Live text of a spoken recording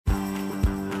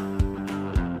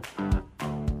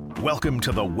Welcome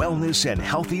to the Wellness and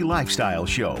Healthy Lifestyle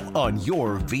Show on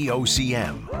your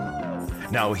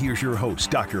VOCM. Now here's your host,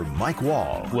 Dr. Mike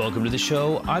Wall. Welcome to the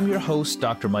show. I'm your host,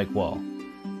 Dr. Mike Wall.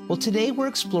 Well, today we're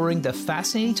exploring the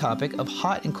fascinating topic of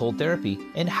hot and cold therapy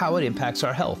and how it impacts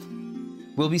our health.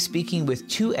 We'll be speaking with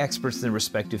two experts in their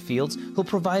respective fields who'll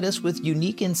provide us with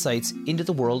unique insights into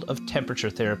the world of temperature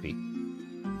therapy.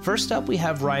 First up, we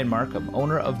have Ryan Markham,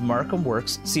 owner of Markham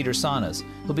Works Cedar Saunas,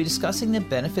 who'll be discussing the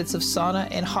benefits of sauna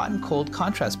and hot and cold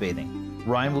contrast bathing.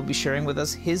 Ryan will be sharing with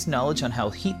us his knowledge on how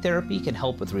heat therapy can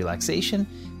help with relaxation,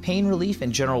 pain relief,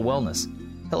 and general wellness.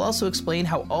 He'll also explain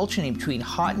how alternating between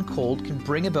hot and cold can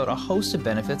bring about a host of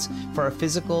benefits for our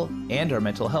physical and our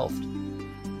mental health.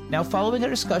 Now, following our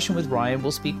discussion with Ryan,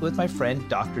 we'll speak with my friend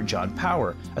Dr. John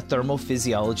Power, a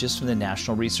thermophysiologist from the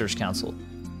National Research Council.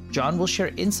 John will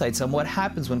share insights on what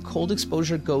happens when cold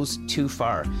exposure goes too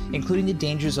far, including the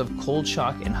dangers of cold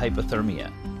shock and hypothermia.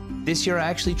 This year I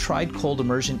actually tried cold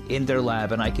immersion in their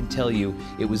lab, and I can tell you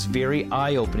it was very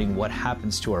eye-opening what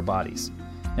happens to our bodies.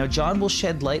 Now, John will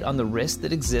shed light on the risk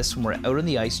that exists when we're out on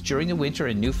the ice during the winter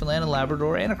in Newfoundland and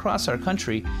Labrador and across our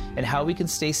country, and how we can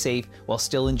stay safe while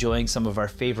still enjoying some of our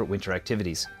favorite winter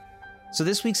activities. So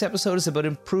this week's episode is about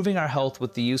improving our health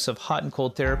with the use of hot and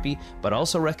cold therapy, but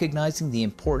also recognizing the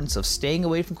importance of staying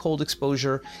away from cold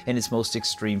exposure in its most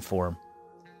extreme form.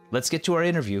 Let's get to our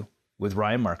interview with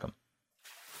Ryan Markham.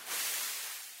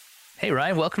 Hey,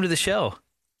 Ryan, welcome to the show.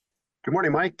 Good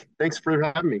morning, Mike. Thanks for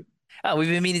having me. We've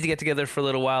been meaning to get together for a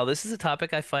little while. This is a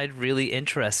topic I find really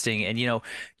interesting. And,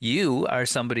 you are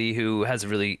somebody who has a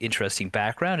really interesting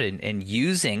background in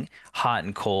using hot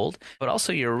and cold, but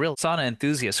also you're a real sauna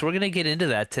enthusiast. So we're going to get into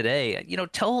that today.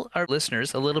 Tell our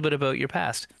listeners a little bit about your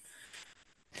past.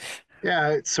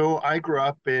 Yeah, so I grew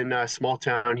up in a small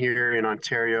town here in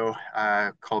Ontario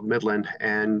called Midland.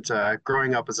 And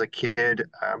growing up as a kid,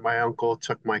 my uncle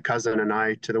took my cousin and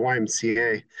I to the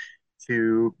YMCA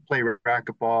to play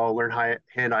racquetball, learn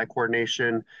hand-eye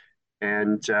coordination,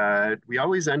 and we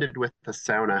always ended with the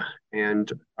sauna.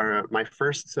 And my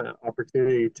first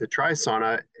opportunity to try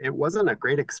sauna, it wasn't a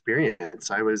great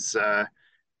experience. I was, a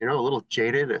little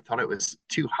jaded. I thought it was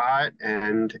too hot,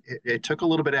 and it took a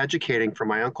little bit of educating from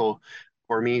my uncle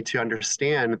for me to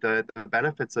understand the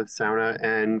benefits of sauna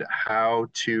and how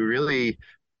to really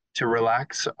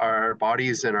relax our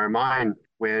bodies and our mind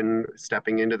when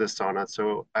stepping into the sauna.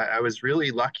 So I was really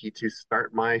lucky to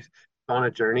start my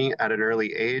sauna journey at an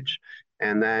early age.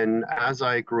 And then as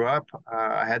I grew up,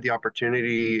 I had the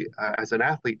opportunity as an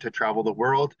athlete to travel the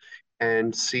world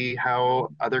and see how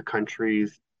other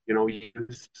countries,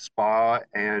 use spa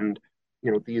and,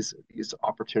 these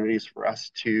opportunities for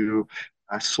us to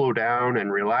slow down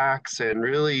and relax and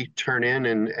really turn in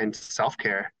and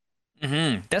self-care.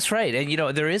 Mm-hmm. That's right.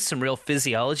 And, there is some real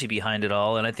physiology behind it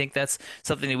all. And I think that's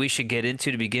something that we should get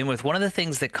into to begin with. One of the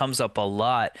things that comes up a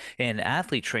lot in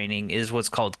athlete training is what's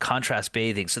called contrast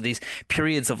bathing. So these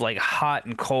periods of like hot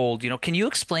and cold, can you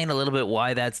explain a little bit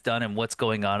why that's done and what's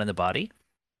going on in the body?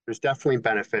 There's definitely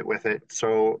benefit with it.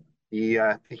 So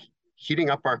the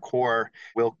heating up our core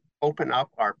will open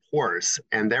up our pores.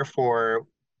 And therefore,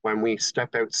 when we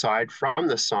step outside from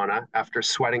the sauna, after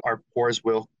sweating, our pores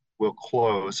will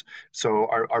close. So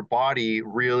our body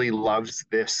really loves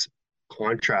this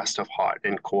contrast of hot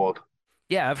and cold.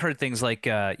 Yeah, I've heard things like,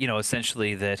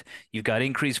 essentially that you've got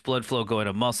increased blood flow going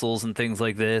to muscles and things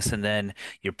like this, and then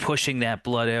you're pushing that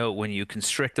blood out when you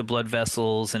constrict the blood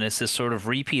vessels, and it's this sort of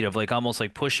repeat of like almost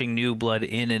like pushing new blood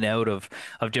in and out of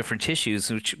different tissues,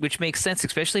 which makes sense,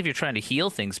 especially if you're trying to heal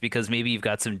things because maybe you've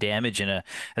got some damage in a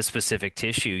specific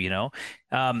tissue,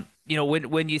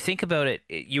 when you think about it,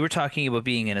 you were talking about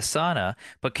being in a sauna,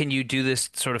 but can you do this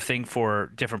sort of thing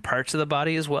for different parts of the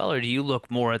body as well? Or do you look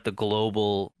more at the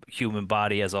global human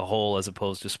body as a whole as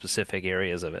opposed to specific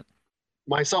areas of it?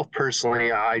 Myself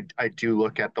personally, I do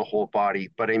look at the whole body,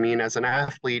 but I mean, as an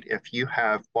athlete, if you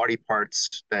have body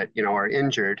parts that, are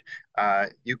injured,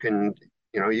 you can,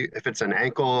 if it's an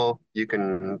ankle, you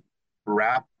can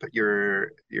wrap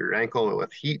your ankle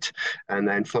with heat and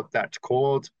then flip that to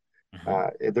cold.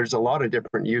 There's a lot of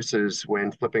different uses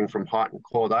when flipping from hot and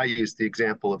cold. I use the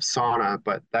example of sauna,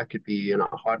 but that could be in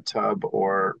a hot tub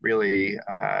or really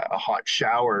a hot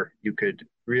shower. You could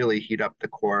really heat up the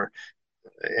core,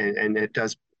 and it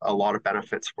does a lot of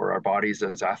benefits for our bodies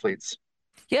as athletes.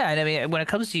 Yeah, and I mean, when it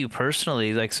comes to you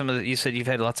personally, like you said you've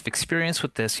had lots of experience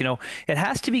with this, it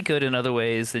has to be good in other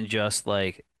ways than just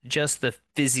the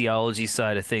physiology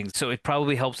side of things. So it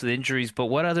probably helps with injuries, but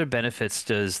what other benefits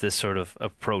does this sort of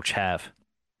approach have?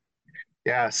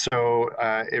 Yeah, so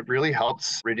it really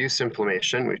helps reduce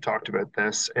inflammation. We've talked about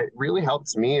this. It really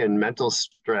helps me in mental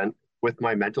strength with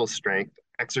my mental strength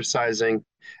exercising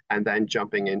and then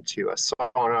jumping into a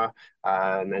sauna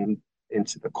and then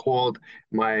into the cold.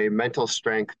 My mental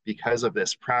strength, because of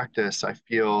this practice, I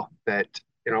feel that,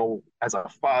 as a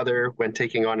father, when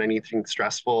taking on anything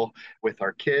stressful with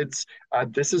our kids,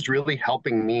 this is really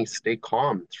helping me stay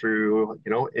calm through,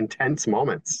 intense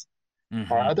moments.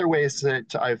 Mm-hmm. Other ways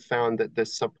that I've found that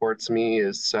this supports me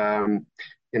is,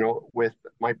 with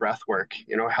my breath work,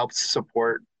 helps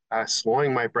support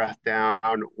slowing my breath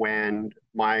down when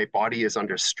my body is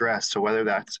under stress. So whether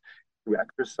that's through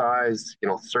exercise,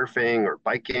 surfing or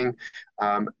biking.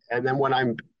 And then when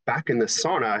I'm back in the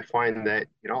sauna, I find that,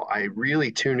 I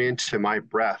really tune into my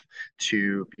breath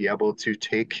to be able to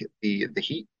take the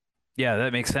heat. Yeah,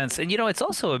 that makes sense. And it's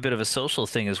also a bit of a social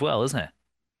thing as well, isn't it?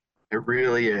 It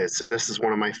really is. This is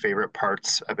one of my favorite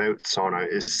parts about sauna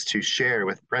is to share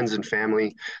with friends and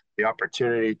family the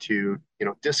opportunity to,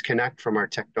 disconnect from our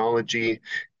technology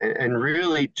and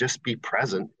really just be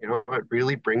present. It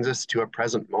really brings us to a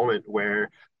present moment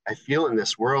where I feel in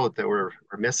this world that we're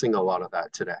missing a lot of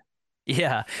that today.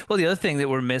 Yeah. Well, the other thing that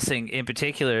we're missing in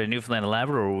particular in Newfoundland and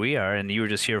Labrador, where we are, and you were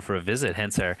just here for a visit,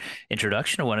 hence our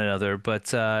introduction to one another,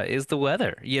 but is the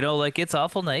weather. Like it's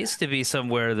awful nice to be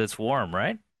somewhere that's warm,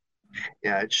 right?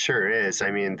 Yeah, it sure is. I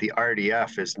mean, the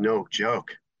RDF is no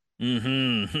joke.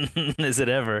 Mm-hmm. Is it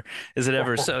ever? Is it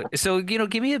ever? So,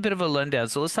 give me a bit of a rundown.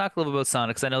 So let's talk a little bit about sauna,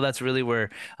 because I know that's really where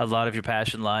a lot of your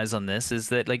passion lies on this, is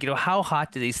that like, how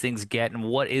hot do these things get and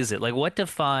what is it? Like what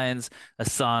defines a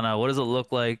sauna? What does it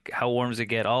look like? How warm does it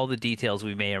get? All the details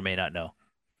we may or may not know.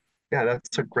 Yeah,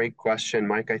 that's a great question,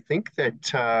 Mike. I think that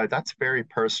that's very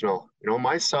personal.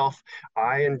 Myself,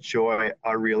 I enjoy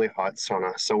a really hot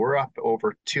sauna. So we're up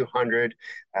over 200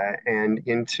 and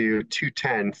into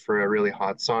 210 for a really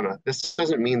hot sauna. This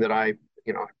doesn't mean that I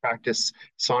practice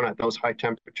sauna at those high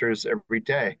temperatures every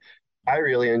day. I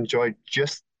really enjoy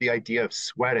just the idea of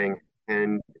sweating.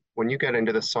 And when you get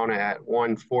into the sauna at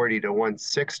 140 to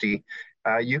 160,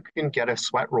 you can get a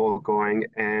sweat roll going.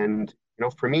 And,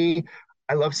 for me,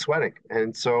 I love sweating.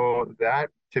 And so that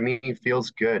to me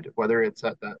feels good, whether it's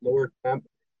at that lower temp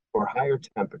or higher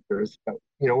temperatures. But,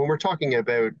 when we're talking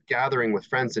about gathering with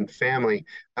friends and family,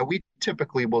 we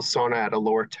typically will sauna at a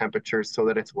lower temperature so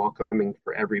that it's welcoming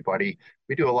for everybody.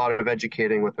 We do a lot of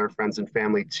educating with our friends and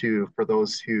family too, for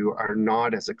those who are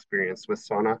not as experienced with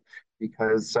sauna,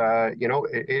 because,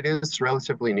 it is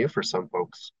relatively new for some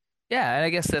folks. Yeah, and I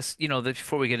guess that's,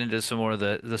 before we get into some more of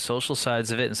the social sides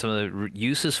of it and some of the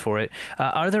uses for it,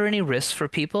 are there any risks for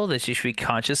people that you should be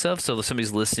conscious of? So if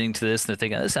somebody's listening to this and they're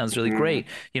thinking, oh, this sounds really Mhm.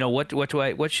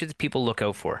 great. What should people look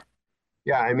out for?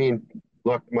 Yeah, I mean,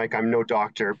 look, Mike, I'm no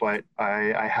doctor, but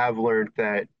I have learned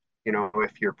that,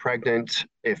 if you're pregnant,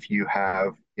 if you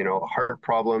have, heart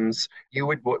problems, you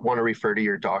would want to refer to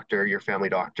your doctor, your family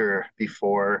doctor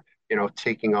before,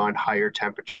 taking on higher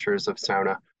temperatures of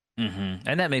sauna.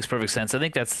 And that makes perfect sense. I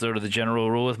think that's sort of the general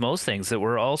rule with most things, that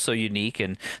we're all so unique,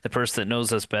 and the person that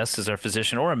knows us best is our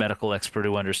physician or a medical expert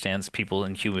who understands people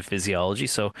and human physiology.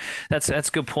 So that's a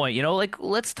good point. Like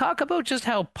let's talk about just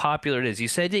how popular it is. You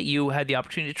said that you had the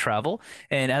opportunity to travel,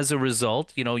 and as a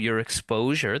result, your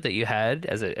exposure that you had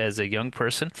as a young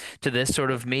person to this sort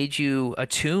of made you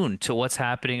attuned to what's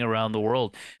happening around the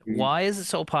world. Why is it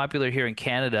so popular here in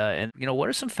Canada? And what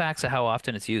are some facts of how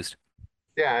often it's used?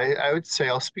 Yeah, I would say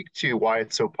I'll speak to why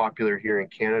it's so popular here in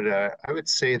Canada. I would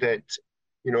say that,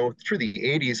 through the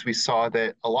 80s, we saw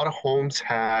that a lot of homes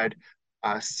had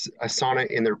a sauna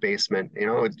in their basement.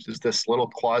 It's just this little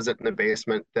closet in the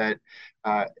basement that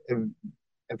uh,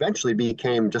 eventually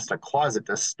became just a closet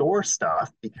to store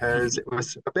stuff because it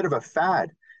was a bit of a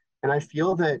fad. And I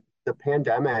feel that the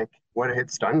pandemic, what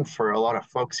it's done for a lot of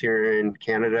folks here in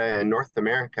Canada and North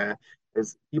America,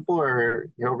 is people are,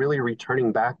 really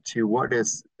returning back to what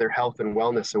is their health and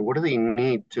wellness and what do they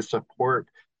need to support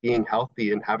being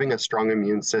healthy and having a strong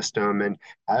immune system and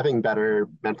having better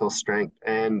mental strength.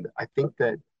 And I think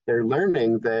that they're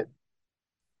learning that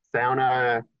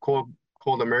sauna,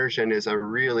 cold immersion is a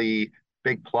really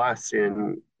big plus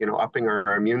in upping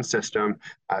our immune system.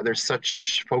 There's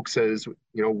such folks as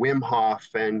Wim Hof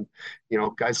and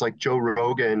guys like Joe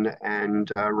Rogan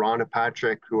and Rhonda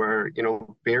Patrick who are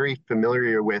very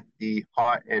familiar with the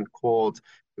hot and cold,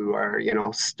 who are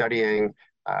studying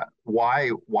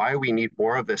why we need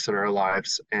more of this in our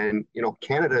lives. And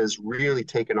Canada has really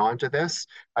taken on to this.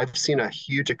 I've seen a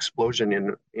huge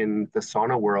explosion in the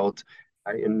sauna world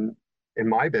in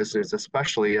my business,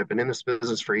 especially. I've been in this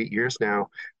business for 8 years now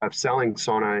of selling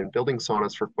sauna and building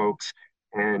saunas for folks.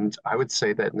 And I would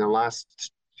say that in the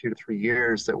last 2 to 3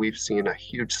 years that we've seen a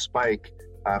huge spike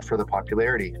for the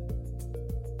popularity.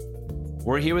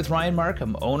 We're here with Ryan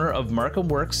Markham, owner of Markham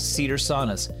Works Cedar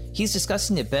Saunas. He's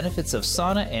discussing the benefits of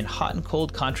sauna and hot and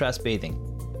cold contrast bathing.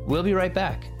 We'll be right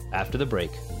back after the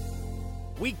break.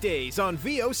 Weekdays on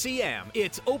VOCM,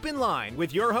 it's Open Line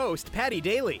with your host, Patty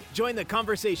Daly. Join the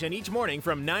conversation each morning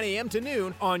from 9 a.m. to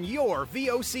noon on your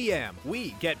VOCM.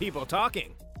 We get people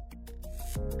talking.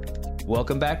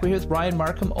 Welcome back. We're here with Ryan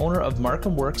Markham, owner of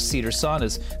Markham Works Cedar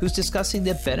Saunas, who's discussing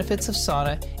the benefits of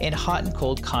sauna and hot and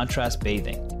cold contrast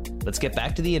bathing. Let's get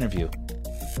back to the interview.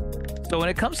 So when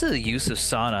it comes to the use of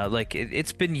sauna, like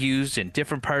it's been used in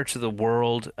different parts of the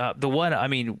world. The one,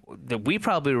 that we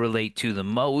probably relate to the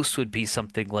most would be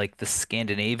something like the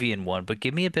Scandinavian one. But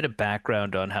give me a bit of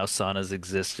background on how saunas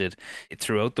existed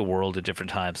throughout the world at different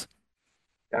times.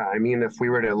 Yeah, if we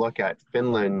were to look at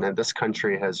Finland, and this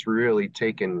country has really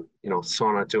taken,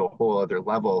 sauna to a whole other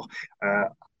level.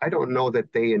 I don't know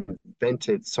that they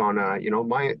invented sauna.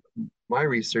 My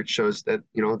research shows that,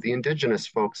 the indigenous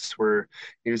folks were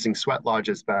using sweat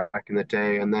lodges back in the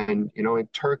day. And then, in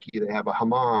Turkey, they have a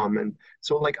hammam. And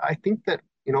so, I think that,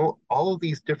 all of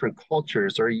these different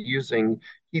cultures are using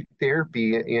heat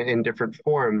therapy in different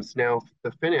forms. Now,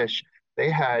 the Finnish, they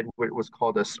had what was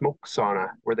called a smoke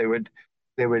sauna, where they would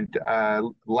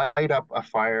light up a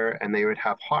fire and they would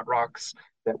have hot rocks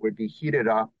that would be heated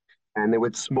up, and they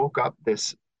would smoke up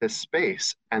this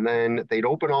space, and then they'd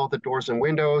open all the doors and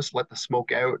windows, let the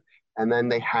smoke out, and then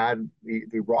they had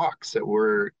the rocks that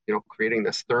were creating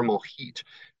this thermal heat.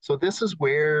 So this is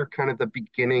where kind of the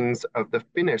beginnings of the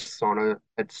Finnish sauna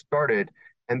had started,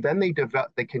 and then they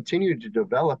continued to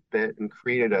develop it and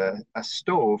created a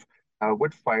stove, a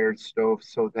wood-fired stove,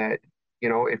 so that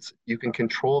you can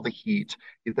control the heat,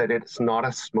 that it's not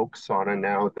a smoke sauna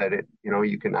now, that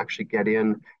you can actually get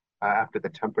in after the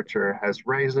temperature has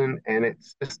risen, and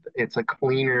it's a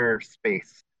cleaner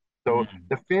space. So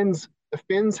the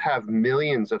Finns have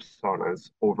millions of saunas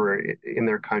over in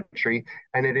their country,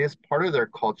 and it is part of their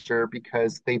culture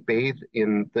because they bathe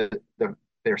in their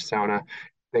sauna.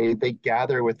 They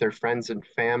gather with their friends and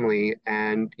family,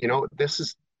 and this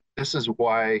is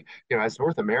why as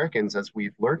North Americans, as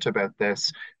we've learned about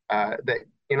this, that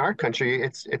in our country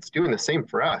it's doing the same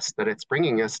for us, that it's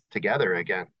bringing us together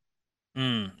again.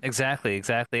 Exactly.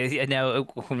 And now,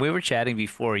 when we were chatting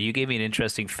before, you gave me an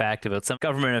interesting fact about some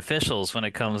government officials when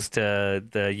it comes to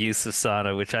the use of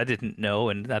sauna, which I didn't know,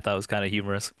 and I thought was kind of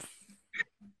humorous.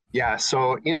 Yeah,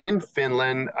 so in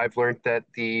Finland, I've learned that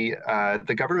the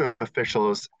government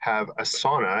officials have a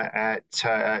sauna at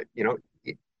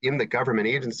in the government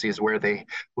agencies, where they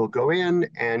will go in,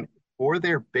 and for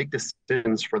their big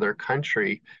decisions for their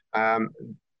country,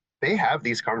 they have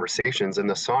these conversations in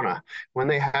the sauna when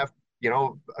they have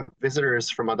visitors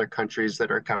from other countries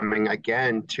that are coming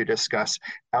again to discuss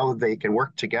how they can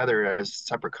work together as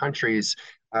separate countries.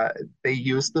 They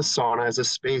use the sauna as a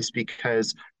space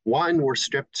because, one, we're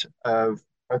stripped of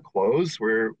our clothes,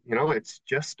 it's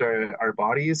just our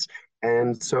bodies.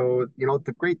 And so,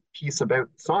 the great piece about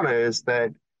sauna is that,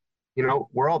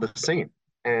 we're all the same.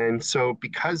 And so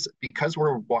because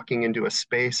we're walking into a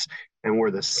space and we're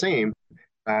the same,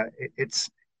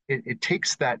 it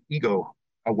takes that ego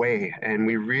away, and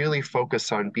we really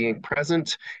focus on being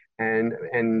present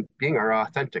and being our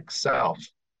authentic self.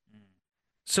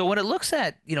 So when it looks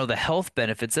at, the health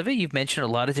benefits of it, you've mentioned a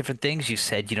lot of different things. You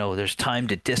said, there's time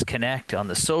to disconnect on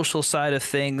the social side of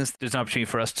things. There's an opportunity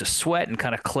for us to sweat and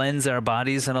kind of cleanse our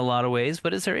bodies in a lot of ways.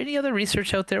 But is there any other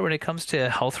research out there when it comes to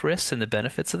health risks and the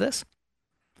benefits of this?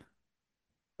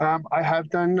 I have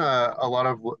done a lot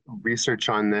of research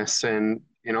on this, and,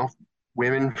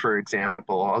 women, for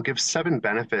example, I'll give 7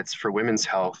 benefits for women's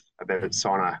health about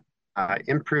sauna.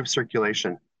 Improved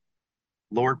circulation,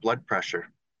 lowered blood pressure,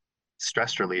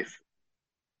 stress relief,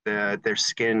 their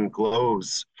skin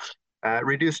glows,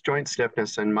 reduced joint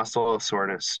stiffness and muscle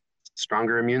soreness,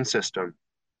 stronger immune system,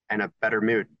 and a better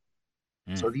mood.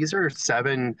 So these are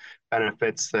 7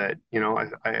 benefits that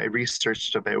I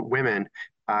researched about women,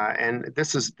 and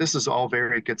this is all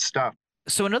very good stuff.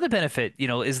 So another benefit,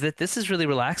 is that this is really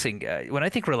relaxing. When I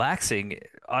think relaxing,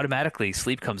 automatically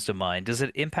sleep comes to mind. Does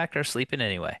it impact our sleep in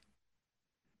any way?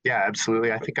 Yeah,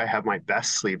 absolutely. I think I have my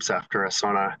best sleeps after a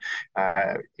sauna.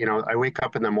 I wake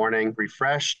up in the morning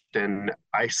refreshed, and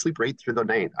I sleep right through the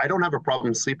night. I don't have a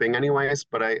problem sleeping anyways,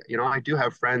 but I do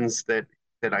have friends that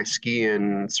I ski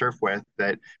and surf with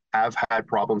that have had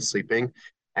problems sleeping.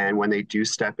 And when they do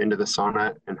step into the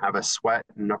sauna and have a sweat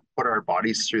and put our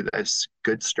bodies through this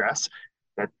good stress,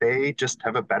 that they just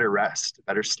have a better rest,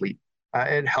 better sleep.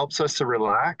 It helps us to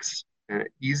relax, and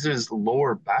it eases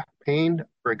lower back pain.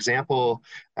 For example,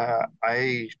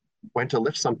 I went to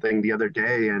lift something the other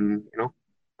day, and kind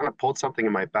of pulled something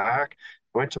in my back.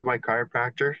 I went to my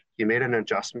chiropractor. He made an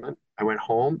adjustment. I went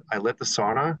home. I lit the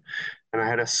sauna, and I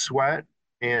had a sweat.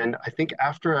 And I think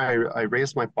after I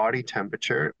raised my body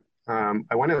temperature,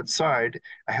 I went outside.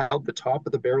 I held the top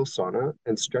of the barrel sauna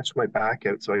and stretched my back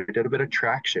out. So I did a bit of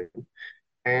traction.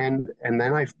 And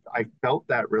then I felt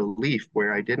that relief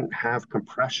where I didn't have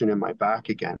compression in my back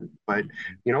again. But,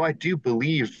 I do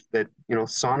believe that,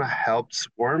 sauna helps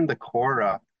warm the core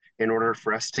up in order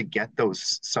for us to get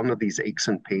some of these aches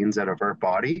and pains out of our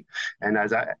body. And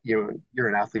as you're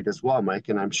an athlete as well, Mike,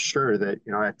 and I'm sure that,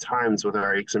 at times with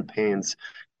our aches and pains,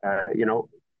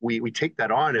 we take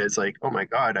that on as like, oh my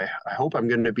God, I hope I'm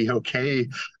going to be okay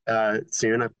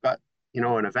soon. I've got,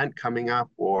 an event coming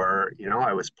up, or,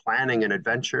 I was planning an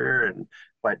adventure.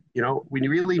 But we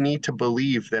really need to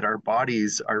believe that our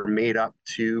bodies are made up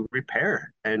to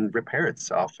repair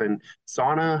itself. And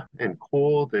sauna and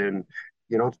cold and,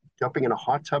 jumping in a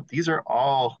hot tub, these are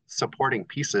all supporting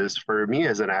pieces for me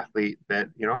as an athlete that,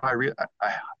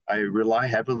 I rely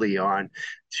heavily on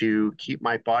to keep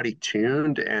my body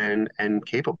tuned and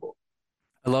capable.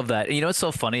 I love that. And what's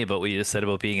so funny about what you just said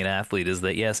about being an athlete is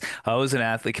that, yes, I was an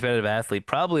athlete, competitive athlete,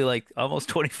 probably like almost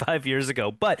 25 years ago,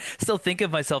 but still think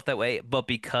of myself that way. But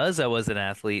because I was an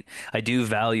athlete, I do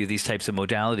value these types of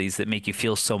modalities that make you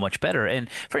feel so much better.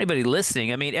 And for anybody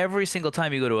listening, I mean, every single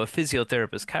time you go to a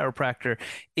physiotherapist, chiropractor,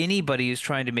 anybody who's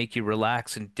trying to make you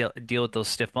relax and deal with those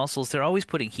stiff muscles, they're always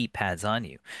putting heat pads on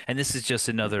you. And this is just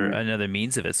another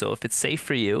means of it. So if it's safe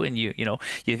for you and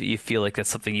you feel like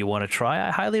that's something you want to try, I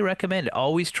highly recommend it.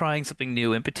 Always trying something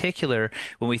new, in particular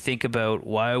when we think about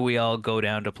why we all go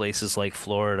down to places like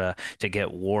Florida to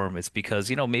get warm. It's because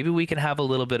maybe we can have a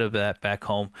little bit of that back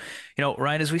home.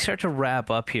 Ryan, as we start to wrap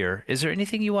up here, is there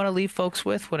anything you want to leave folks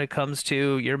with when it comes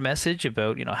to your message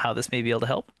about how this may be able to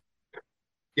help?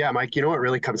 Yeah, Mike, what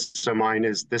really comes to mind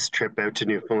is this trip out to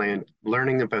Newfoundland,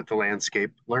 learning about the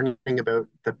landscape, learning about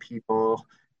the people,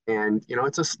 and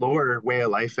it's a slower way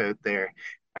of life out there.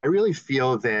 I really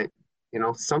feel that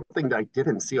something that I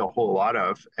didn't see a whole lot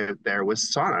of out there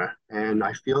was sauna. And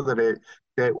I feel that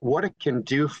what it can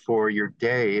do for your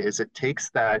day is it takes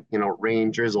that,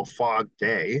 rain, drizzle, fog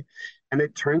day, and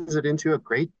it turns it into a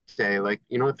great day. Like,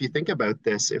 if you think about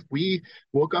this, if we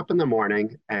woke up in the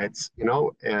morning, it's,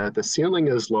 the ceiling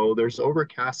is low, there's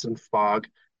overcast and fog.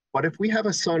 But if we have a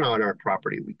sauna on our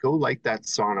property, we go light that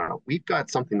sauna, we've got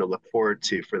something to look forward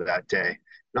to for that day.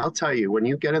 And I'll tell you, when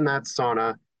you get in that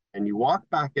sauna, and you walk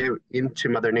back out into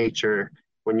Mother Nature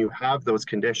when you have those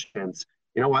conditions,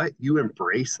 you know what? You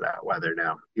embrace that weather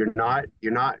now. You're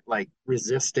not like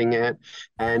resisting it.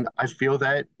 And I feel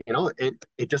that,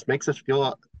 it just makes us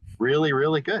feel really,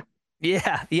 really good.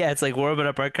 Yeah. It's like warming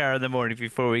up our car in the morning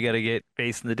before we got to get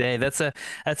facing the day. That's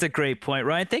a great point,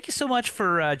 Ryan. Thank you so much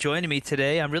for joining me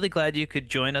today. I'm really glad you could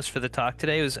join us for the talk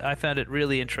today. I found it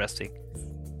really interesting.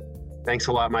 Thanks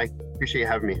a lot, Mike. Appreciate you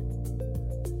having me.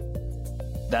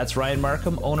 That's Ryan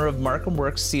Markham, owner of Markham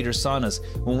Works Cedar Saunas.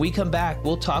 When we come back,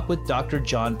 we'll talk with Dr.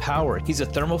 John Power. He's a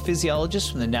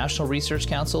thermophysiologist from the National Research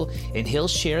Council, and he'll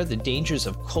share the dangers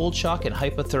of cold shock and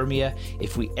hypothermia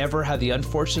if we ever have the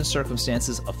unfortunate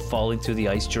circumstances of falling through the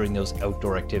ice during those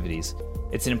outdoor activities.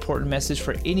 It's an important message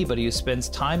for anybody who spends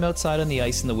time outside on the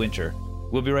ice in the winter.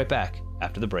 We'll be right back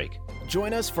after the break.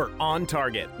 Join us for On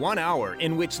Target, 1 hour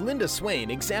in which Linda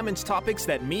Swain examines topics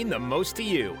that mean the most to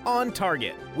you. On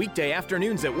Target, weekday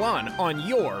afternoons at 1 on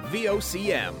your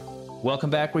VOCM. Welcome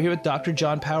back. We're here with Dr.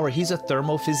 John Power. He's a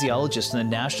thermophysiologist in the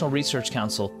National Research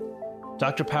Council.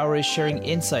 Dr. Power is sharing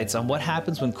insights on what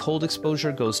happens when cold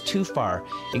exposure goes too far,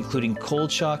 including cold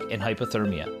shock and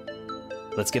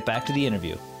hypothermia. Let's get back to the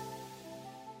interview.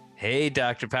 Hey,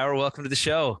 Dr. Power, welcome to the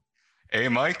show. Hey,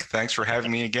 Mike, thanks for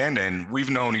having me again. And we've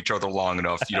known each other long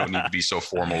enough. You don't need to be so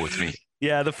formal with me.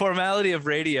 Yeah, the formality of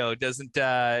radio doesn't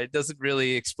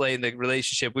really explain the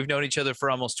relationship. We've known each other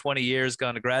for almost 20 years,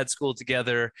 gone to grad school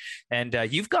together, and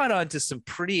you've gone on to some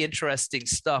pretty interesting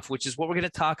stuff, which is what we're going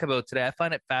to talk about today. I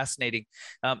find it fascinating.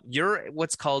 You're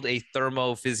what's called a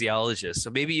thermophysiologist, so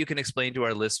maybe you can explain to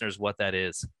our listeners what that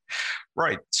is.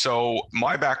 Right. So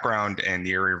my background and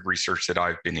the area of research that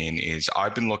I've been in is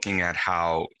I've been looking at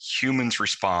how humans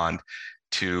respond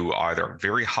to either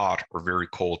very hot or very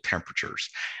cold temperatures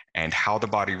and how the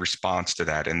body responds to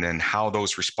that, and then how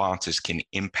those responses can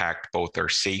impact both their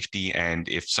safety and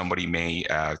if somebody may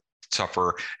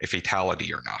suffer a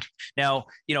fatality or not. Now,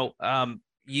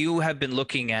 you have been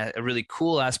looking at a really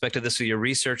cool aspect of this with your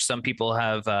research. Some people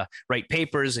have write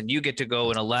papers, and you get to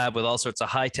go in a lab with all sorts of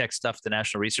high-tech stuff at the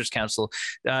National Research Council.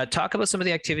 Talk about some of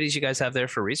the activities you guys have there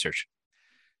for research.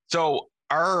 So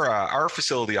Our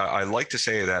facility, I like to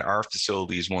say that our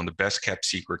facility is one of the best kept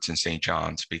secrets in St.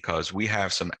 John's because we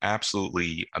have some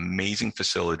absolutely amazing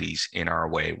facilities in our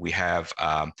way. We have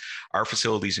our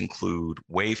facilities include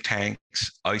wave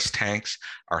tanks, ice tanks,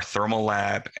 our thermal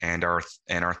lab, and our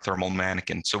thermal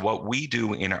mannequin. So what we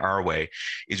do in our way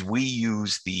is we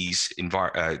use these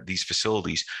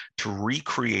facilities to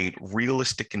recreate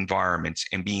realistic environments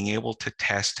and being able to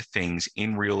test things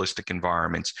in realistic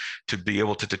environments to be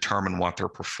able to determine what their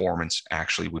performance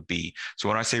actually would be. So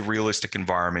when I say realistic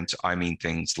environments, I mean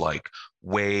things like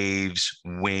waves,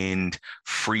 wind,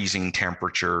 freezing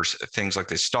temperatures, things like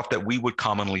this, stuff that we would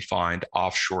commonly find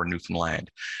offshore Newfoundland.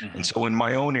 Mm-hmm. And so in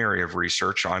my own area of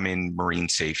research, I'm in marine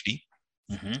safety.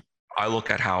 Mm-hmm. I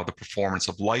look at how the performance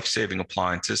of life-saving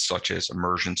appliances such as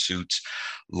immersion suits,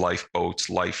 lifeboats,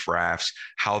 life rafts,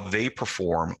 how they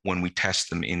perform when we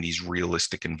test them in these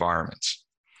realistic environments.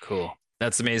 Cool.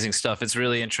 That's amazing stuff. It's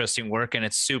really interesting work, and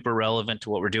it's super relevant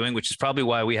to what we're doing, which is probably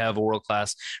why we have a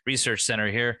world-class research center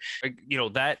here. You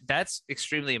know, that's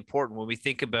extremely important when we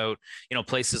think about, you know,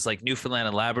 places like Newfoundland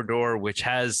and Labrador, which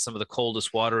has some of the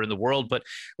coldest water in the world. But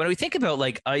when we think about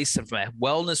like ice and from a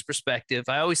wellness perspective,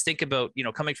 I always think about, you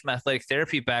know, coming from an athletic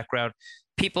therapy background,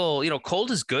 people, you know,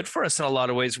 cold is good for us in a lot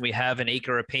of ways when we have an ache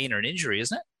or a pain or an injury,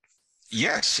 isn't it?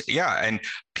 Yes. Yeah. And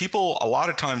people a lot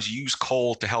of times use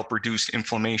cold to help reduce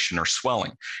inflammation or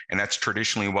swelling. And that's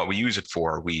traditionally what we use it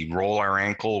for. We roll our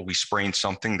ankle, we sprain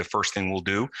something. The first thing we'll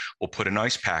do, we'll put an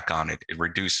ice pack on it. It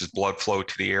reduces blood flow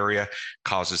to the area,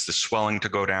 causes the swelling to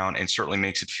go down, and certainly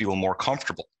makes it feel more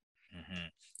comfortable. Mm-hmm.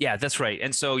 Yeah, that's right.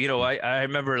 And so, you know, I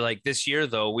remember like this year,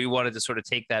 though, we wanted to sort of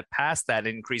take that past that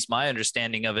and increase my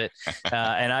understanding of it.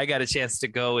 And I got a chance to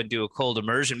go and do a cold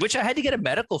immersion, which I had to get a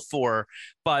medical for,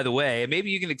 by the way. And maybe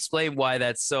you can explain why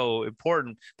that's so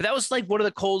important. But that was like one of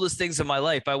the coldest things in my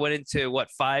life. I went into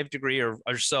 5 degree or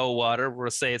so water.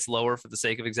 We'll say it's lower for the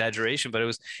sake of exaggeration, but it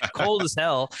was cold as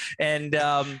hell.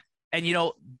 And, you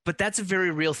know, but that's a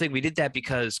very real thing. We did that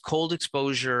because cold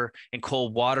exposure and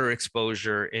cold water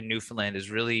exposure in Newfoundland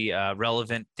is really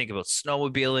relevant. Think about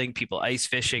snowmobiling, people ice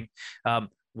fishing.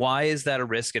 Why is that a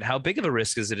risk, and how big of a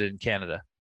risk is it in Canada?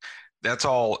 That's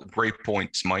all great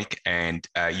points, Mike. And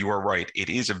you are right. It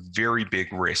is a very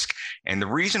big risk. And the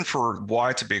reason for why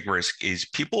it's a big risk is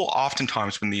people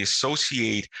oftentimes, when they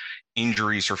associate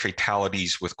injuries or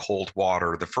fatalities with cold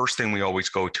water, the first thing we always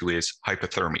go to is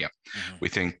hypothermia. Mm-hmm. We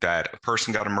think that a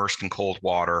person got immersed in cold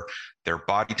water, their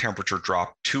body temperature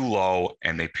dropped too low,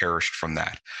 and they perished from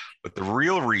that. But the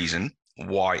real reason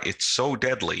why it's so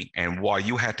deadly and why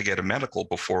you had to get a medical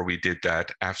before we did that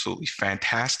absolutely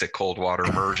fantastic cold water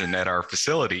immersion at our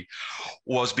facility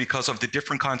was because of the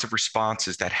different kinds of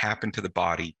responses that happen to the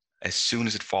body as soon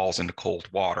as it falls into cold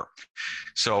water.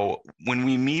 So when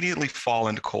we immediately fall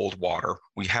into cold water,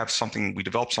 we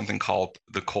develop something called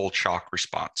the cold shock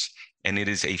response. And it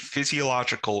is a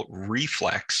physiological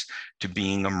reflex to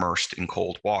being immersed in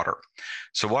cold water.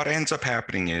 So what ends up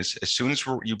happening is, as soon as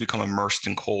you become immersed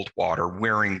in cold water,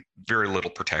 wearing very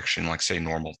little protection, like say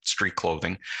normal street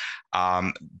clothing,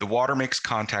 the water makes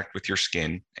contact with your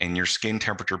skin and your skin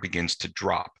temperature begins to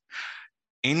drop.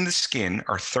 In the skin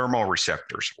are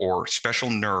thermoreceptors, or special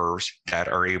nerves that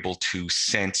are able to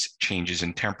sense changes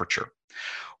in temperature.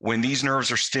 When these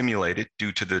nerves are stimulated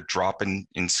due to the drop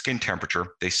in skin temperature,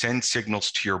 they send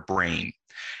signals to your brain.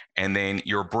 And then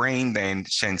your brain then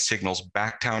sends signals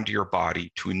back down to your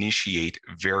body to initiate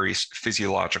various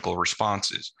physiological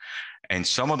responses. And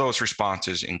some of those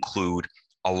responses include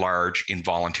a large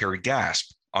involuntary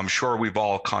gasp. I'm sure we've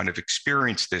all kind of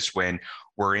experienced this when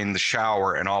we're in the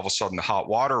shower and all of a sudden the hot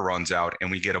water runs out and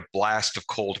we get a blast of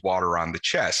cold water on the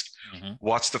chest. Mm-hmm.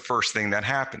 What's the first thing that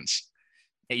happens?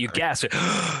 You gasp.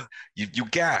 you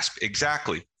gasp,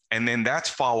 exactly. And then that's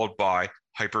followed by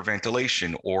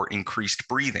hyperventilation or increased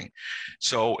breathing.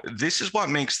 So this is what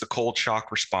makes the cold shock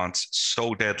response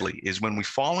so deadly, is when we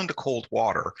fall into cold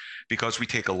water, because we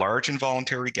take a large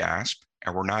involuntary gasp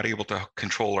and we're not able to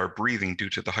control our breathing due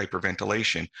to the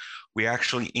hyperventilation, we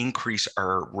actually increase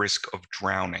our risk of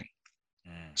drowning.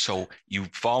 So you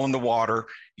fall in the water,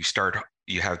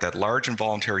 you have that large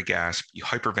involuntary gasp, you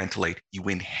hyperventilate, you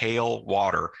inhale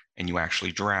water, and you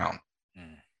actually drown.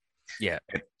 Yeah.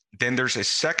 And then there's a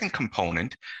second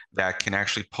component that can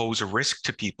actually pose a risk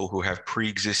to people who have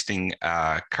pre-existing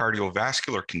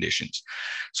cardiovascular conditions.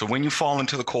 So when you fall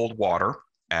into the cold water,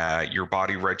 your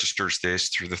body registers this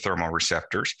through the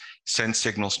thermoreceptors, sends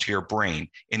signals to your brain.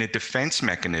 In a defense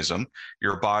mechanism,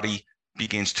 your body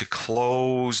begins to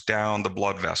close down the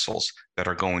blood vessels that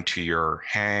are going to your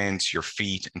hands, your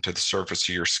feet, and to the surface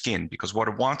of your skin. Because what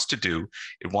it wants to do,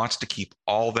 it wants to keep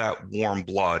all that warm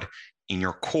blood in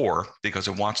your core because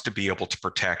it wants to be able to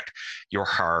protect your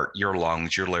heart, your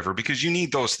lungs, your liver, because you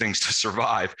need those things to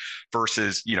survive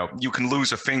versus, you can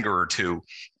lose a finger or two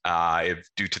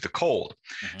due to the cold.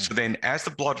 Mm-hmm. So then as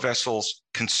the blood vessels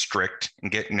constrict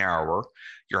and get narrower,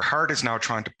 your heart is now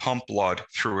trying to pump blood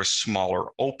through a smaller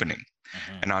opening.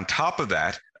 Mm-hmm. And on top of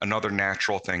that, another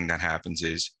natural thing that happens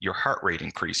is your heart rate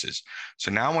increases.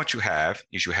 So now what you have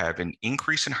is you have an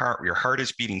increase in heart, your heart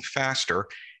is beating faster,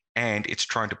 and it's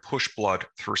trying to push blood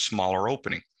through a smaller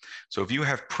opening. So if you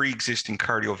have pre-existing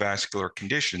cardiovascular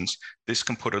conditions, this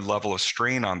can put a level of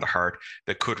strain on the heart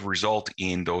that could result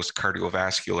in those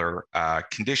cardiovascular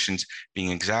conditions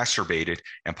being exacerbated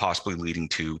and possibly leading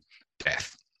to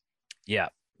death. Yeah.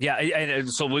 Yeah. And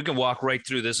so we can walk right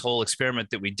through this whole experiment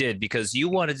that we did because you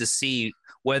wanted to see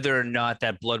whether or not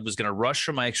that blood was going to rush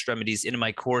from my extremities into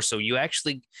my core. So you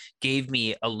actually gave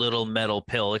me a little metal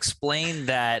pill. Explain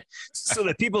that so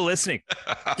that people listening,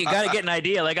 you got to get an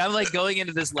idea. Like I'm like going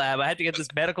into this lab. I had to get this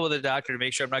medical with a doctor to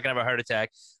make sure I'm not going to have a heart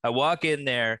attack. I walk in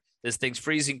there. This thing's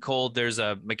freezing cold. There's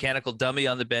a mechanical dummy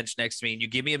on the bench next to me. And you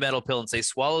give me a metal pill and say,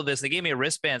 swallow this. And they gave me a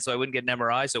wristband so I wouldn't get an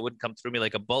MRI, so it wouldn't come through me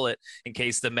like a bullet in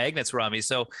case the magnets were on me.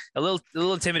 So a little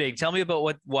intimidating. Tell me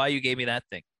about why you gave me that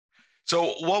thing.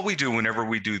 So what we do whenever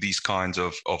we do these kinds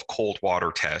of cold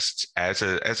water tests as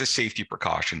a safety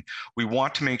precaution, we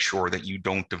want to make sure that you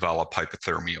don't develop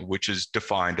hypothermia, which is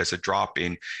defined as a drop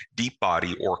in deep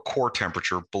body or core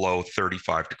temperature below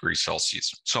 35 degrees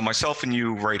Celsius. So myself and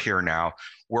you right here now,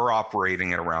 we're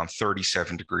operating at around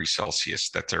 37 degrees Celsius.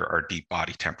 That's our deep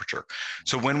body temperature.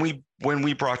 So when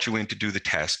we brought you in to do the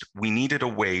test, we needed a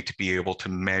way to be able to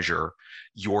measure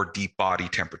your deep body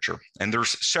temperature. And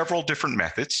there's several different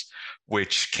methods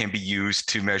which can be used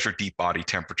to measure deep body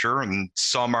temperature, and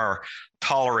some are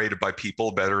tolerated by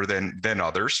people better than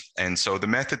others. And so the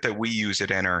method that we use at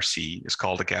NRC is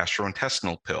called a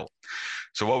gastrointestinal pill.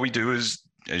 So what we do is,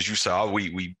 as you saw,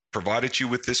 we provided you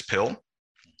with this pill.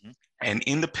 And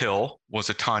in the pill was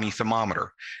a tiny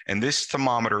thermometer. And this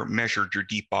thermometer measured your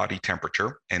deep body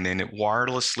temperature, and then it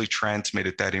wirelessly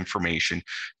transmitted that information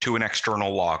to an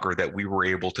external logger that we were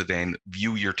able to then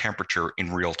view your temperature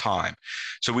in real time.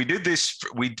 So we did this,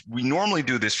 we normally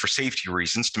do this for safety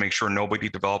reasons to make sure nobody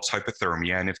develops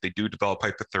hypothermia. And if they do develop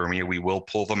hypothermia, we will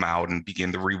pull them out and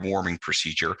begin the rewarming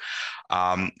procedure.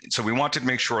 So we wanted to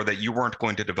make sure that you weren't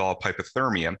going to develop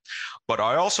hypothermia. But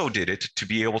I also did it to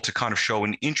be able to kind of show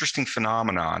an interesting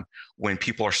phenomenon when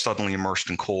people are suddenly immersed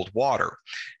in cold water.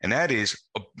 And that is,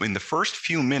 in the first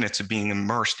few minutes of being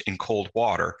immersed in cold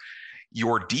water,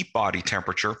 your deep body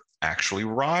temperature actually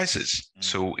rises.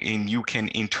 So you can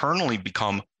internally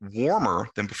become warmer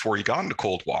than before you got into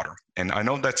cold water. And I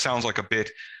know that sounds like a bit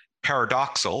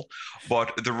paradoxical,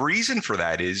 but the reason for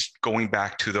that is going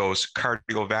back to those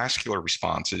cardiovascular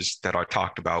responses that I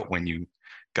talked about when you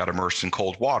got immersed in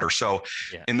cold water. So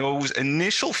in those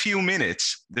initial few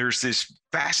minutes, there's this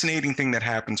fascinating thing that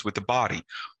happens with the body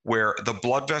where the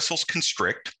blood vessels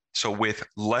constrict. So with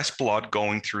less blood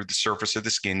going through the surface of the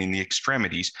skin in the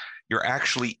extremities, you're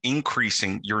actually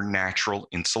increasing your natural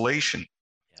insulation.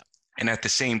 Yeah. And at the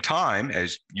same time,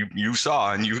 as you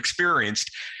saw and you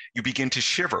experienced, you begin to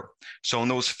shiver. So in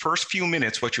those first few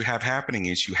minutes, what you have happening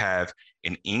is you have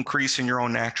an increase in your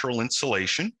own natural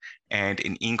insulation and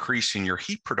an increase in your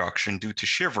heat production due to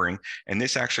shivering. And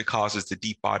this actually causes the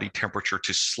deep body temperature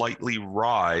to slightly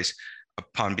rise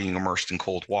upon being immersed in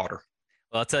cold water.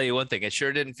 Well, I'll tell you one thing. It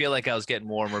sure didn't feel like I was getting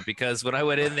warmer because when I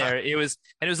went in there, it was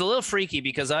a little freaky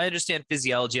because I understand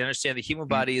physiology. I understand the human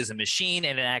body is a machine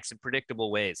and it acts in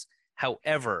predictable ways.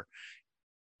 However,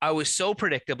 I was so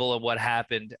predictable of what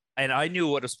happened and I knew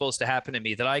what was supposed to happen to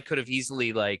me that I could have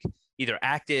easily like either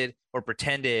acted or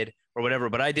pretended or whatever,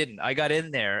 but I didn't. I got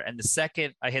in there and the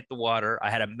second I hit the water,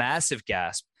 I had a massive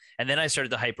gasp and then I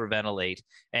started to hyperventilate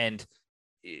and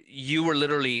you were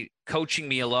literally coaching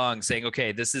me along saying,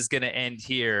 okay, this is going to end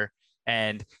here.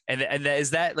 And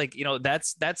is that like,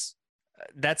 that's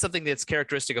something that's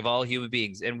characteristic of all human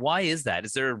beings. And why is that?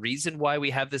 Is there a reason why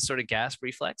we have this sort of gasp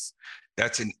reflex?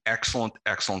 That's an excellent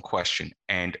question.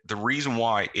 And the reason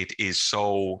why it is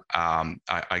so,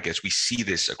 I guess we see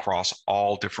this across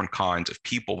all different kinds of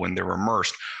people when they're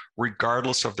immersed,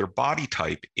 regardless of their body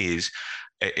type, is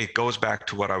it goes back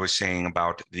to what I was saying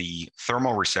about the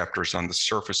thermoreceptors on the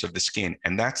surface of the skin.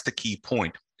 And that's the key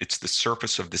point. It's the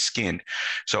surface of the skin.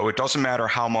 So it doesn't matter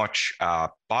how much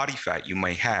body fat you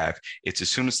may have. It's as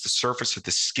soon as the surface of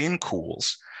the skin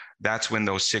cools, that's when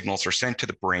those signals are sent to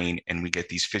the brain and we get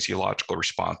these physiological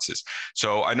responses.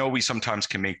 So I know we sometimes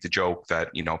can make the joke that,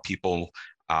 people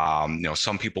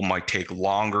Some people might take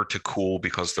longer to cool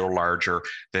because they're larger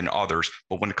than others.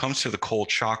 But when it comes to the cold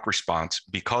shock response,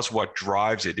 because what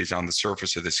drives it is on the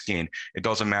surface of the skin, it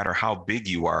doesn't matter how big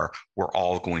you are, we're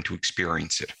all going to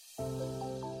experience it.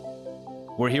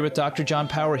 We're here with Dr. John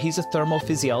Power. He's a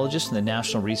thermophysiologist in the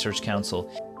National Research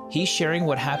Council. He's sharing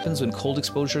what happens when cold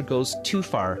exposure goes too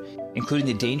far, including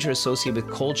the danger associated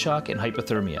with cold shock and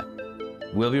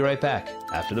hypothermia. We'll be right back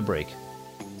after the break.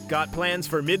 Got plans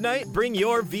for midnight? Bring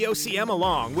your VOCM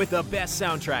along with the best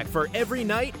soundtrack for every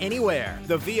night, anywhere.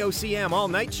 The VOCM All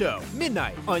Night Show,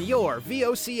 midnight on your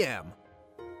VOCM.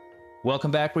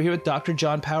 Welcome back. We're here with Dr.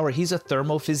 John Power. He's a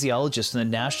thermophysiologist in the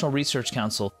National Research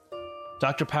Council.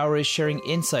 Dr. Power is sharing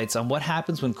insights on what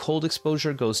happens when cold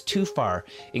exposure goes too far,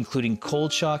 including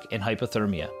cold shock and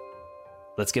hypothermia.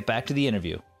 Let's get back to the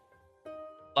interview.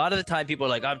 A lot of the time people are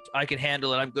like, I can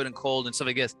handle it, I'm good and cold and stuff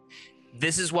like this.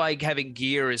 This is why having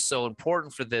gear is so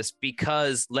important for this,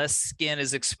 because less skin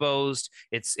is exposed.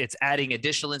 It's adding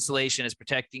additional insulation, it's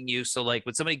protecting you. So like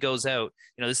when somebody goes out,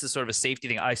 this is sort of a safety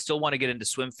thing. I still want to get into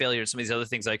swim failure and some of these other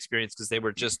things I experienced because they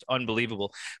were just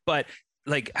unbelievable. But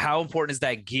like, how important is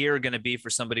that gear going to be for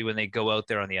somebody when they go out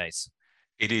there on the ice?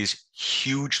 It is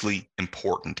hugely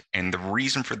important. And the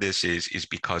reason for this is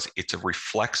because it's a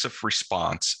reflexive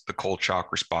response, the cold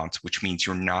shock response, which means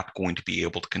you're not going to be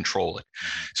able to control it.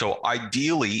 So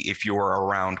ideally, if you're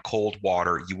around cold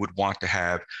water, you would want to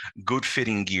have good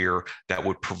fitting gear that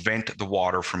would prevent the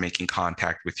water from making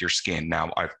contact with your skin.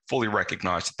 Now, I fully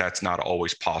recognize that that's not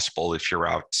always possible if you're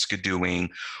out skidooing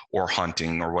or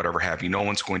hunting or whatever have you. No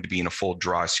one's going to be in a full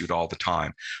dry suit all the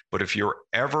time. But if you're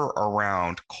ever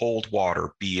around cold water,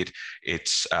 be it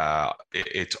it's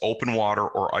open water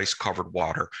or ice covered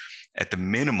water, at the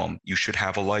minimum, you should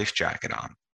have a life jacket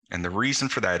on. And the reason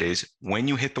for that is when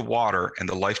you hit the water and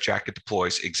the life jacket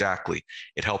deploys,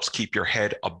 it helps keep your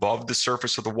head above the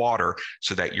surface of the water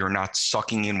so that you're not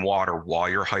sucking in water while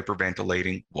you're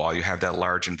hyperventilating, while you have that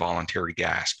large involuntary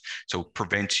gasp. So it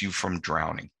prevents you from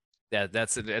drowning.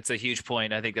 That's a huge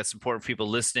point. I think that's important for people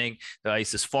listening. The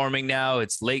ice is forming now.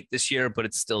 It's late this year, but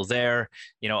it's still there.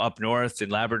 Up north in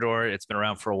Labrador, it's been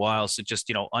around for a while. So just,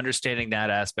 understanding that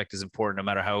aspect is important. No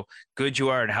matter how good you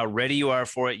are and how ready you are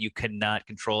for it, you cannot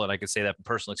control it. I can say that from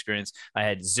personal experience. I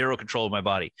had zero control of my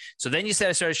body. So then you said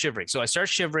I started shivering. So I start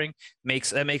shivering.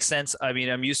 That makes sense. I mean,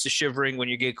 I'm used to shivering when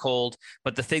you get cold,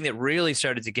 but the thing that really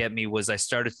started to get me was I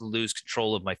started to lose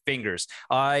control of my fingers.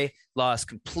 I lost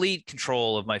complete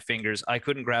control of my fingers. I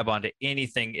couldn't grab onto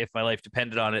anything if my life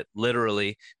depended on it,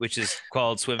 literally, which is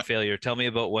called swim failure. Tell me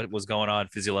about what was going on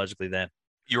physiologically then.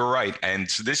 You're right. And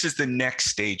so this is the next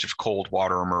stage of cold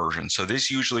water immersion. So this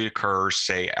usually occurs,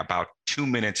 say, about 2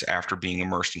 minutes after being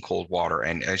immersed in cold water.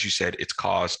 And as you said, it's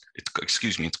called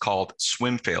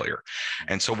swim failure.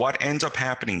 And so what ends up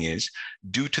happening is,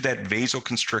 due to that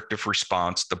vasoconstrictive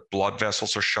response, the blood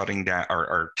vessels are shutting down,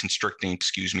 are constricting,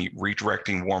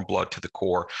 redirecting warm blood to the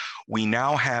core. We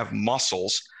now have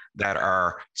muscles that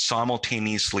are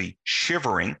simultaneously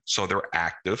shivering, so they're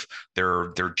active,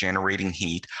 they're generating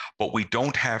heat, but we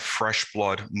don't have fresh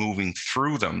blood moving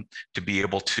through them to be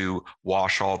able to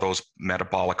wash all those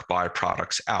metabolic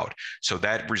byproducts out. So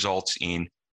that results in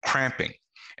cramping.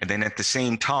 And then at the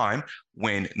same time,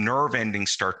 when nerve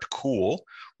endings start to cool,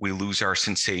 we lose our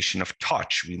sensation of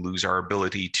touch. We lose our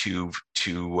ability to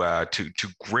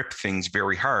grip things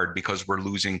very hard because we're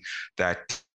losing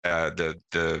that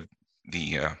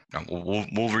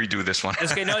we'll redo this one.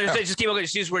 Okay, no, just keep going.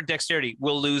 Just use the word dexterity.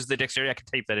 We'll lose the dexterity. I can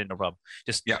type that in, no problem.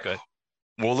 Go ahead.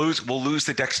 We'll lose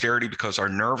the dexterity because our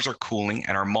nerves are cooling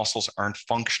and our muscles aren't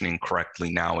functioning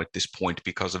correctly now at this point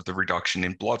because of the reduction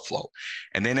in blood flow.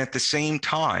 And then at the same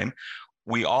time,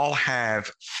 we all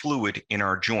have fluid in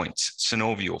our joints,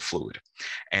 synovial fluid.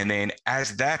 And then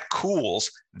as that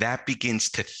cools, that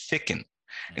begins to thicken.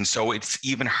 And so it's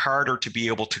even harder to be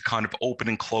able to kind of open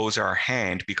and close our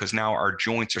hand because now our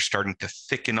joints are starting to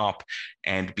thicken up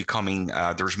and becoming,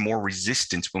 there's more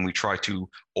resistance when we try to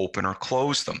open or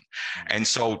close them. And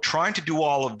so trying to do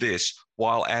all of this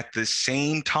while at the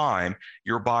same time,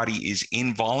 your body is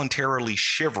involuntarily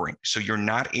shivering. So you're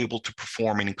not able to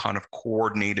perform any kind of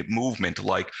coordinated movement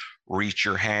like reach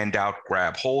your hand out,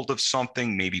 grab hold of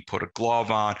something, maybe put a glove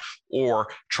on, or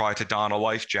try to don a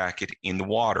life jacket in the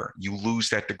water. You lose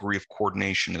that degree of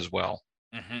coordination as well.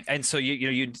 Mm-hmm. And so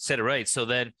you said it right. So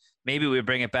then maybe we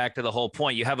bring it back to the whole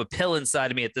point. You have a pill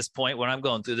inside of me at this point when I'm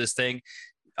going through this thing.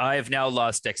 I have now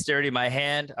lost dexterity in my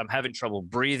hand. I'm having trouble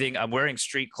breathing. I'm wearing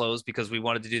street clothes because we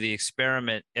wanted to do the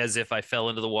experiment as if I fell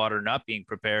into the water, not being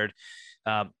prepared.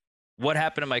 what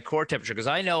happened to my core temperature? Because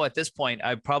I know at this point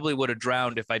I probably would have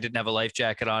drowned if I didn't have a life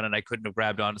jacket on and I couldn't have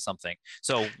grabbed onto something.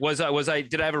 So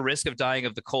did I have a risk of dying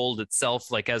of the cold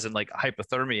itself, like as in like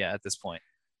hypothermia at this point?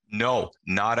 No,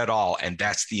 not at all. And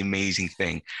that's the amazing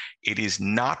thing. It is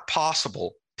not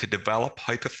possible to develop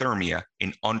hypothermia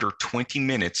in under 20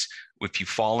 minutes if you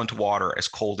fall into water as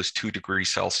cold as 2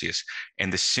 degrees Celsius.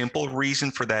 And the simple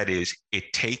reason for that is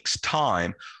it takes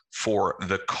time for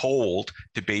the cold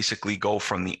to basically go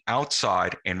from the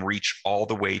outside and reach all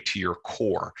the way to your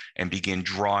core and begin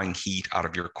drawing heat out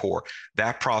of your core.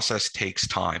 That process takes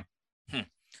time.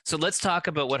 So let's talk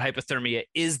about what hypothermia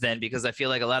is then, because I feel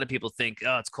like a lot of people think,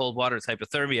 oh, it's cold water, it's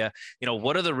hypothermia.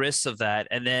 What are the risks of that?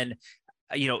 And then,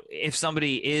 if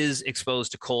somebody is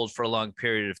exposed to cold for a long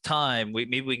period of time,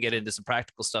 maybe we can get into some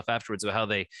practical stuff afterwards about how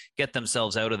they get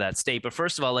themselves out of that state. But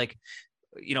first of all,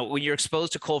 when you're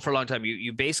exposed to cold for a long time,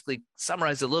 you basically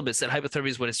summarized a little bit, said hypothermia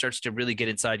is when it starts to really get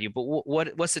inside you. But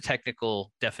what's the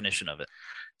technical definition of it?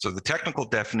 So the technical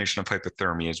definition of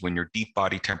hypothermia is when your deep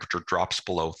body temperature drops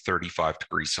below 35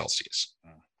 degrees Celsius.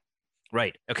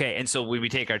 Right. Okay. And so when we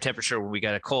take our temperature, when we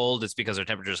got a cold, it's because our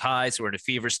temperature is high. So we're in a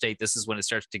fever state. This is when it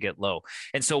starts to get low.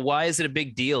 And so why is it a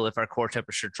big deal if our core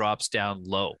temperature drops down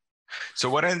low? So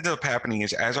what ends up happening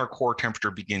is as our core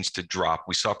temperature begins to drop,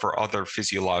 we suffer other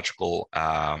physiological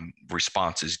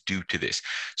responses due to this.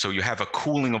 So you have a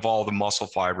cooling of all the muscle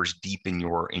fibers deep in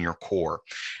your core.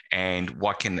 And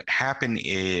what can happen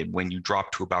when you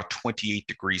drop to about 28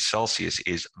 degrees Celsius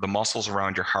is the muscles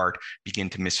around your heart begin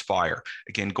to misfire.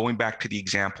 Again, going back to the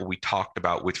example we talked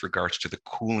about with regards to the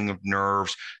cooling of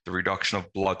nerves, the reduction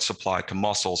of blood supply to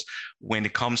muscles, when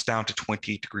it comes down to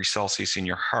 28 degrees Celsius in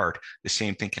your heart, the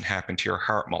same thing can happen to your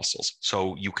heart muscles.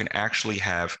 So you can actually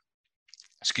have,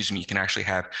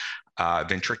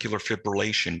 ventricular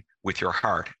fibrillation with your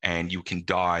heart, and you can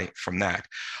die from that.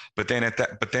 But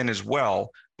then as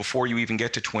well, before you even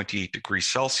get to 28 degrees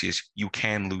Celsius, you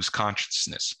can lose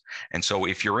consciousness. And so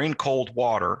if you're in cold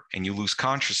water and you lose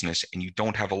consciousness and you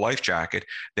don't have a life jacket,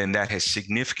 then that has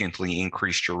significantly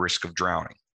increased your risk of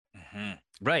drowning. Mm-hmm.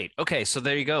 Right. Okay. So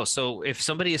there you go. So if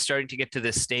somebody is starting to get to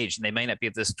this stage and they might not be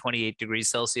at this 28 degrees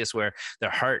Celsius where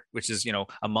their heart, which is,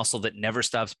 a muscle that never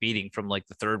stops beating from like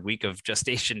the 3rd week of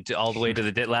gestation to all the way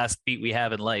to the last beat we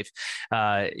have in life,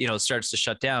 starts to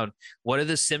shut down. What are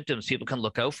the symptoms people can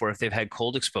look out for if they've had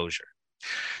cold exposure?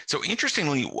 So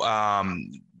interestingly,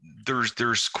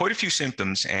 there's quite a few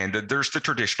symptoms, and there's the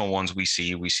traditional ones we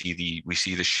see. We see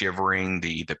the shivering,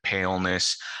 the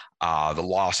paleness, the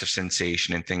loss of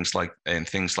sensation, and things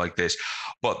like this.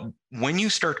 But when you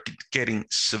start getting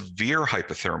severe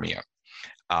hypothermia,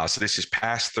 so this is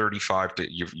past 35,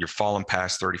 you're falling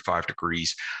past 35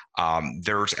 degrees.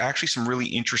 There's actually some really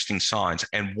interesting signs,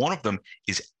 and one of them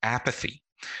is apathy.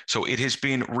 So it has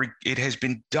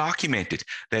been documented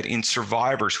that in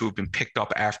survivors who have been picked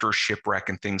up after a shipwreck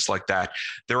and things like that,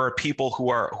 there are people who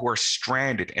are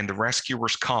stranded, and the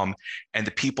rescuers come, and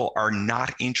the people are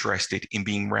not interested in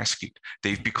being rescued.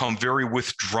 They've become very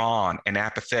withdrawn and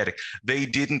apathetic. They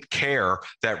didn't care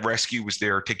that rescue was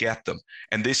there to get them.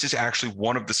 And this is actually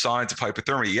one of the signs of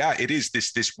hypothermia. Yeah, it is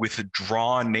this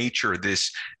withdrawn nature,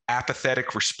 this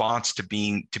apathetic response to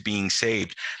being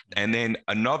saved. And then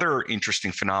another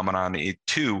interesting phenomenon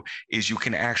too is you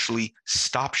can actually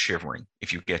stop shivering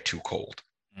if you get too cold.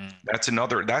 That's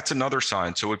another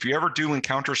sign. So if you ever do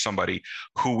encounter somebody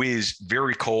who is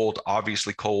very cold,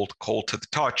 obviously cold to the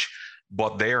touch,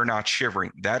 but they are not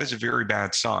shivering, that is a very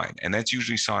bad sign. And that's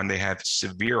usually a sign they have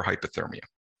severe hypothermia.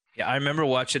 Yeah, I remember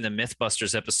watching the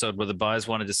Mythbusters episode where the guys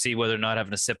wanted to see whether or not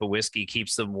having a sip of whiskey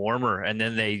keeps them warmer. And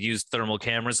then they used thermal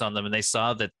cameras on them, and they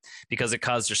saw that because it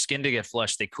caused their skin to get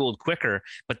flushed, they cooled quicker,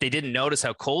 but they didn't notice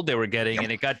how cold they were getting. Yep.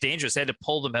 And it got dangerous. They had to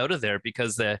pull them out of there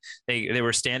because they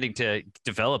were standing to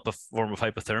develop a form of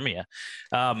hypothermia.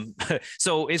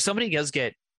 So if somebody does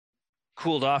get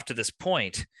cooled off to this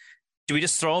point, do we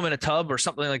just throw them in a tub or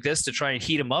something like this to try and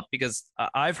heat them up? Because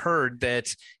I've heard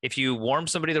that if you warm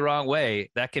somebody the wrong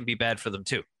way, that can be bad for them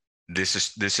too. This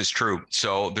is true.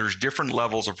 So there's different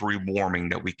levels of rewarming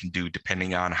that we can do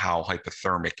depending on how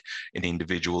hypothermic an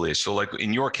individual is. So like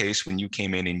in your case, when you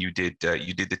came in and you did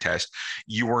the test,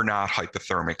 you were not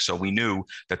hypothermic. So we knew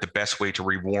that the best way to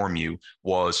rewarm you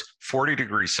was 40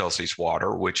 degrees Celsius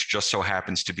water, which just so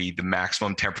happens to be the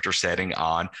maximum temperature setting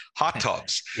on hot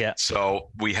tubs. Yeah.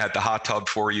 So we had the hot tub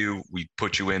for you. We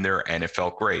put you in there and it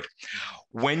felt great.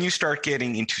 When you start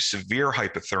getting into severe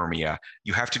hypothermia,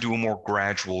 you have to do a more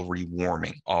gradual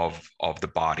rewarming of the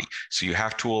body. So you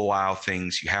have to allow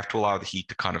the heat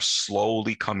to kind of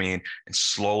slowly come in and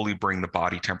slowly bring the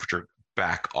body temperature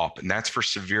back up. And that's for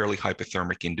severely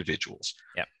hypothermic individuals.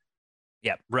 Yeah.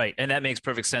 Yeah, right. And that makes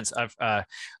perfect sense.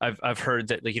 I've heard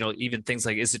that, like, even things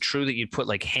like, is it true that you'd put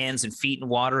like hands and feet in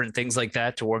water and things like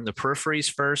that to warm the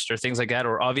peripheries first, or things like that?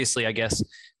 Or obviously, I guess,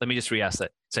 let me just re-ask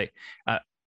that.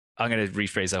 I'm going to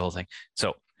rephrase that whole thing.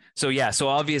 So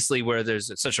obviously, where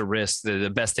there's such a risk, the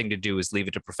best thing to do is leave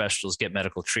it to professionals, get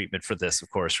medical treatment for this, of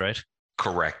course, right?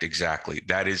 Correct. Exactly.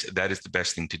 That is the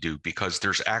best thing to do, because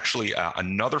there's actually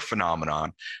another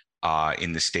phenomenon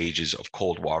in the stages of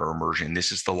cold water immersion.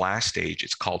 This is the last stage.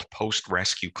 It's called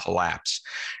post-rescue collapse.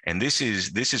 And this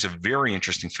is a very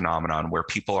interesting phenomenon where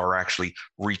people are actually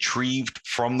retrieved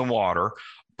from the water,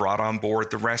 brought on board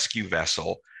the rescue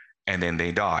vessel, and then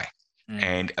they die.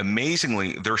 And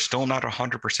amazingly, they're still not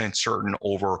 100% certain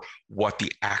over what the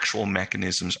actual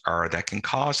mechanisms are that can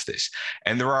cause this.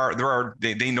 And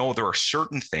they know there are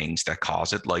certain things that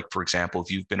cause it. Like, for example,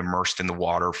 if you've been immersed in the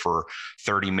water for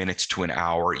 30 minutes to an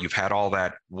hour, you've had all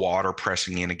that water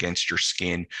pressing in against your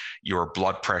skin, your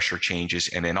blood pressure changes.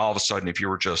 And then all of a sudden, if you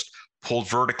were just pulled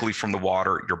vertically from the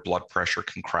water, your blood pressure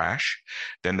can crash.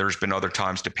 Then there's been other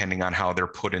times, depending on how they're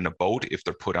put in a boat, if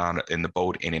they're put on in the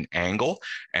boat in an angle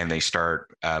and they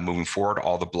start moving forward,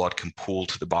 all the blood can pool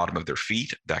to the bottom of their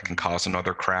feet. That can cause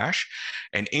another crash.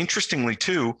 And interestingly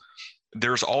too,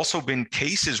 there's also been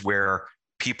cases where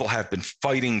people have been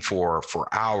fighting for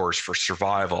hours for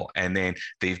survival, and then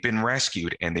they've been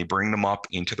rescued, and they bring them up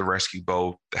into the rescue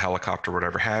boat, the helicopter,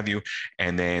 whatever have you,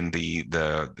 and then the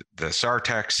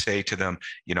SARTECs say to them,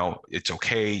 it's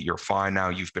okay, you're fine now,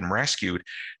 you've been rescued.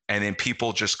 And then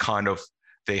people just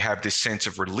they have this sense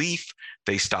of relief,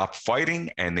 they stop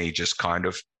fighting, and they just kind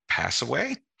of pass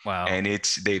away. Wow. And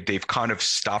they've kind of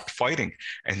stopped fighting.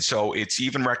 And so it's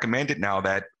even recommended now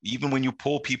that even when you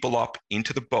pull people up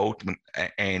into the boat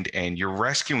and you're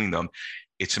rescuing them,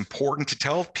 it's important to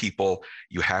tell people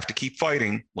you have to keep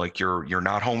fighting. Like, you're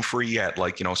not home free yet.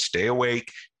 Like, stay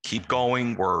awake, keep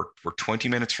going. We're 20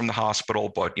 minutes from the hospital,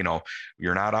 but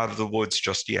you're not out of the woods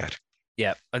just yet.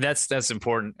 Yeah, and that's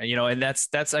important, and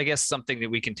that's I guess something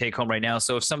that we can take home right now.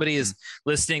 So if somebody is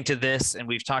listening to this, and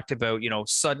we've talked about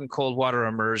sudden cold water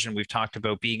immersion, we've talked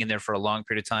about being in there for a long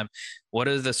period of time, what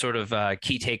are the sort of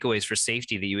key takeaways for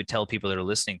safety that you would tell people that are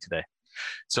listening today?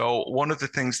 So one of the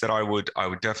things that I would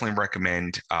definitely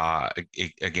recommend,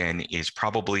 again, is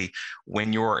probably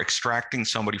when you're extracting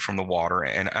somebody from the water,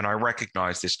 and I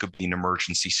recognize this could be an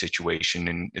emergency situation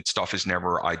and stuff is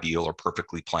never ideal or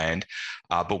perfectly planned,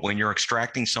 but when you're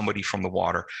extracting somebody from the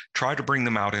water, try to bring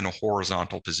them out in a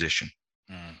horizontal position.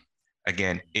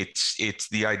 Again, it's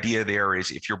the idea there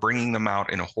is if you're bringing them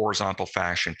out in a horizontal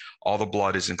fashion, all the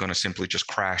blood isn't going to simply just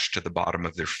crash to the bottom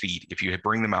of their feet. If you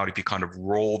bring them out, if you kind of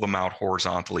roll them out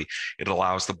horizontally, it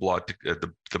allows the blood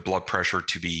the blood pressure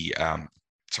to be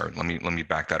sorry, let me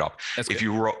back that up. If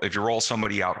you roll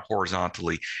somebody out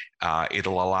horizontally,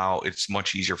 it's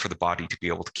much easier for the body to be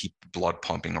able to keep blood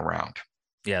pumping around.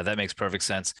 Yeah, that makes perfect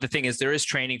sense. The thing is, there is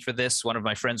training for this. One of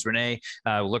my friends, Renee,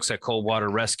 looks at cold water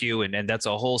rescue, and that's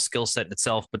a whole skill set in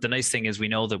itself. But the nice thing is we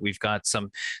know that we've got some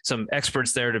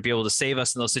experts there to be able to save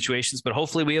us in those situations, but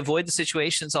hopefully we avoid the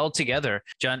situations altogether.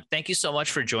 John, thank you so much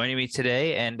for joining me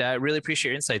today, and I really appreciate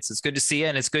your insights. It's good to see you,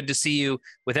 and it's good to see you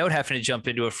without having to jump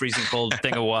into a freezing cold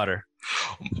thing of water.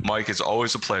 Mike, it's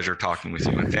always a pleasure talking with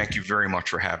you, and thank you very much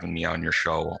for having me on your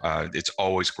show. It's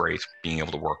always great being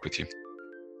able to work with you.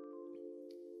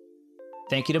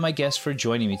 Thank you to my guests for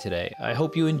joining me today. I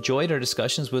hope you enjoyed our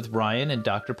discussions with Ryan and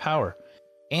Dr. Power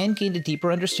and gained a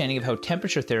deeper understanding of how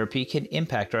temperature therapy can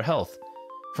impact our health.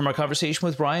 From our conversation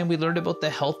with Ryan, we learned about the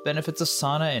health benefits of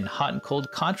sauna and hot and cold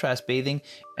contrast bathing,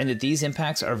 and that these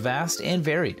impacts are vast and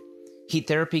varied. Heat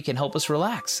therapy can help us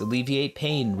relax, alleviate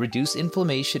pain, reduce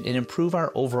inflammation, and improve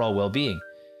our overall well-being.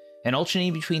 And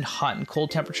alternating between hot and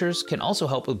cold temperatures can also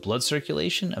help with blood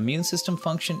circulation, immune system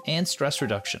function, and stress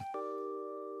reduction.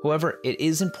 However, it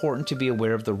is important to be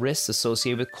aware of the risks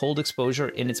associated with cold exposure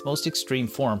in its most extreme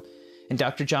form, and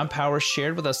Dr. John Powers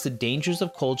shared with us the dangers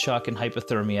of cold shock and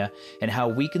hypothermia and how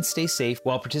we can stay safe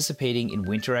while participating in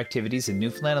winter activities in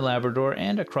Newfoundland and Labrador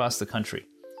and across the country.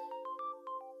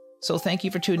 So thank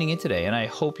you for tuning in today, and I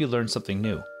hope you learned something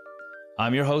new.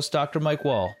 I'm your host, Dr. Mike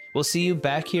Wall. We'll see you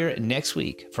back here next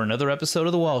week for another episode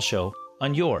of The Wall Show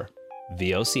on your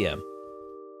VOCM.